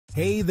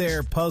Hey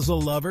there,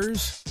 puzzle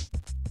lovers!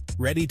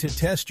 Ready to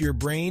test your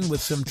brain with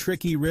some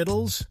tricky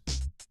riddles?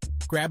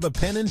 Grab a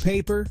pen and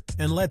paper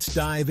and let's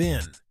dive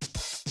in.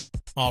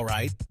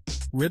 Alright,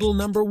 riddle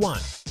number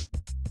 1.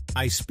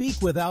 I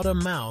speak without a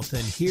mouth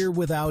and hear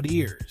without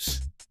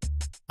ears.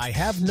 I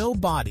have no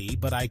body,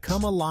 but I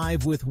come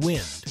alive with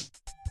wind.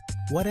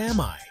 What am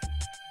I?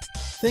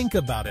 Think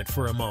about it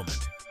for a moment.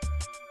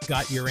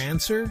 Got your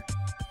answer?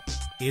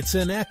 It's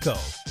an echo.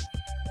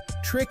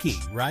 Tricky,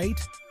 right?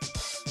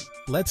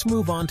 Let's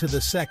move on to the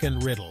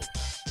second riddle.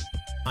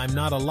 I'm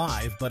not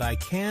alive, but I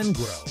can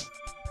grow.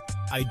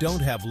 I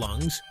don't have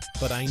lungs,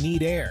 but I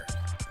need air.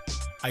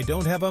 I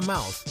don't have a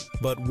mouth,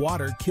 but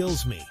water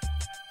kills me.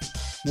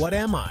 What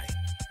am I?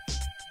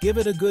 Give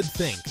it a good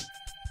think.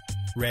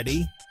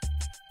 Ready?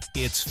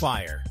 It's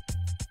fire.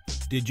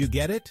 Did you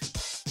get it?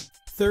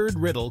 Third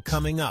riddle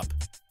coming up.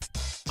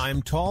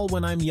 I'm tall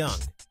when I'm young,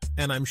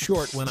 and I'm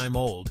short when I'm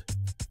old.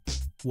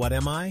 What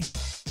am I?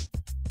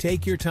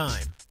 Take your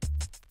time.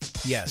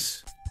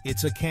 Yes,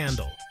 it's a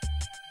candle.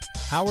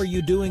 How are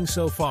you doing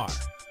so far?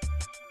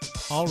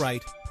 All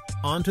right,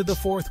 on to the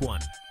fourth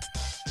one.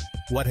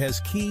 What has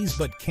keys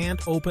but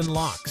can't open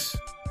locks?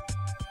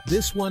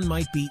 This one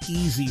might be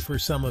easy for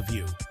some of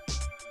you.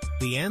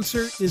 The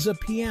answer is a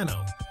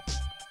piano.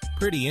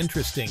 Pretty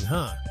interesting,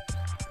 huh?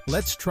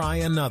 Let's try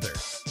another.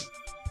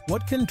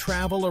 What can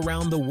travel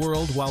around the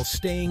world while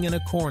staying in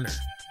a corner?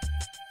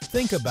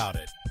 Think about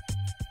it.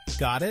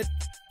 Got it?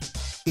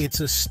 It's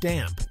a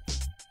stamp.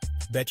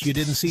 Bet you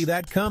didn't see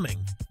that coming.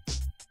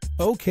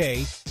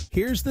 Okay,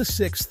 here's the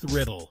sixth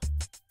riddle.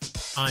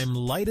 I'm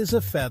light as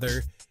a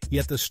feather,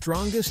 yet the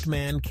strongest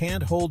man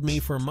can't hold me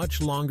for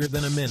much longer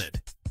than a minute.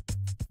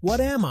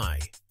 What am I?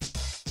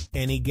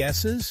 Any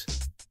guesses?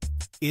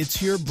 It's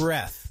your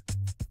breath.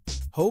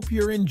 Hope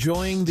you're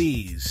enjoying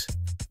these.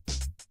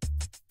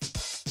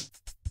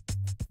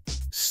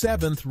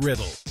 Seventh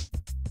riddle.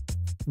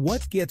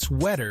 What gets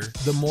wetter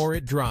the more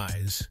it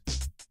dries?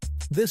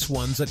 This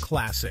one's a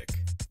classic.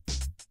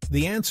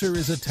 The answer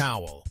is a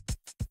towel.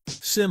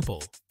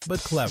 Simple,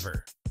 but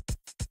clever.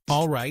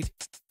 All right,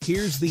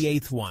 here's the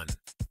eighth one.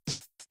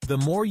 The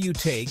more you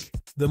take,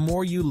 the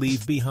more you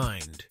leave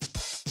behind.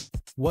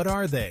 What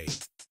are they?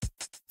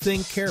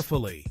 Think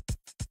carefully.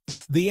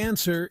 The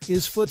answer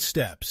is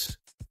footsteps.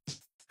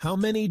 How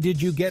many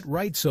did you get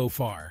right so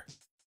far?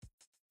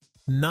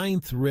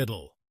 Ninth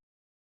riddle.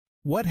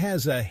 What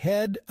has a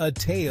head, a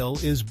tail,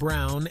 is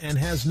brown, and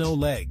has no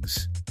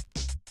legs?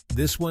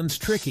 This one's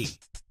tricky.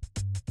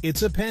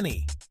 It's a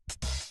penny.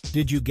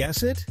 Did you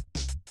guess it?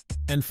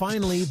 And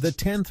finally, the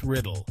 10th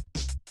riddle.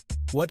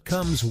 What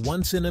comes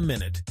once in a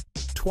minute,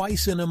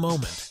 twice in a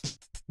moment,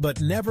 but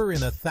never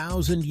in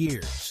 1,000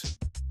 years?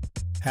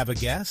 Have a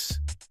guess?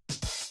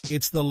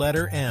 It's the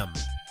letter M.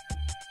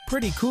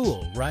 Pretty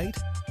cool, right?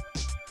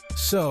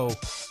 So,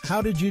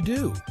 how did you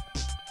do?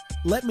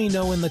 Let me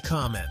know in the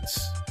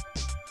comments.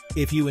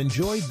 If you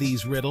enjoyed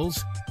these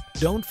riddles,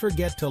 don't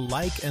forget to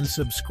like and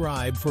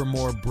subscribe for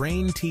more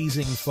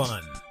brain-teasing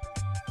fun.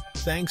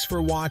 Thanks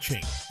for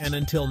watching, and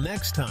until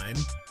next time,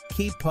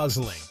 keep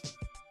puzzling.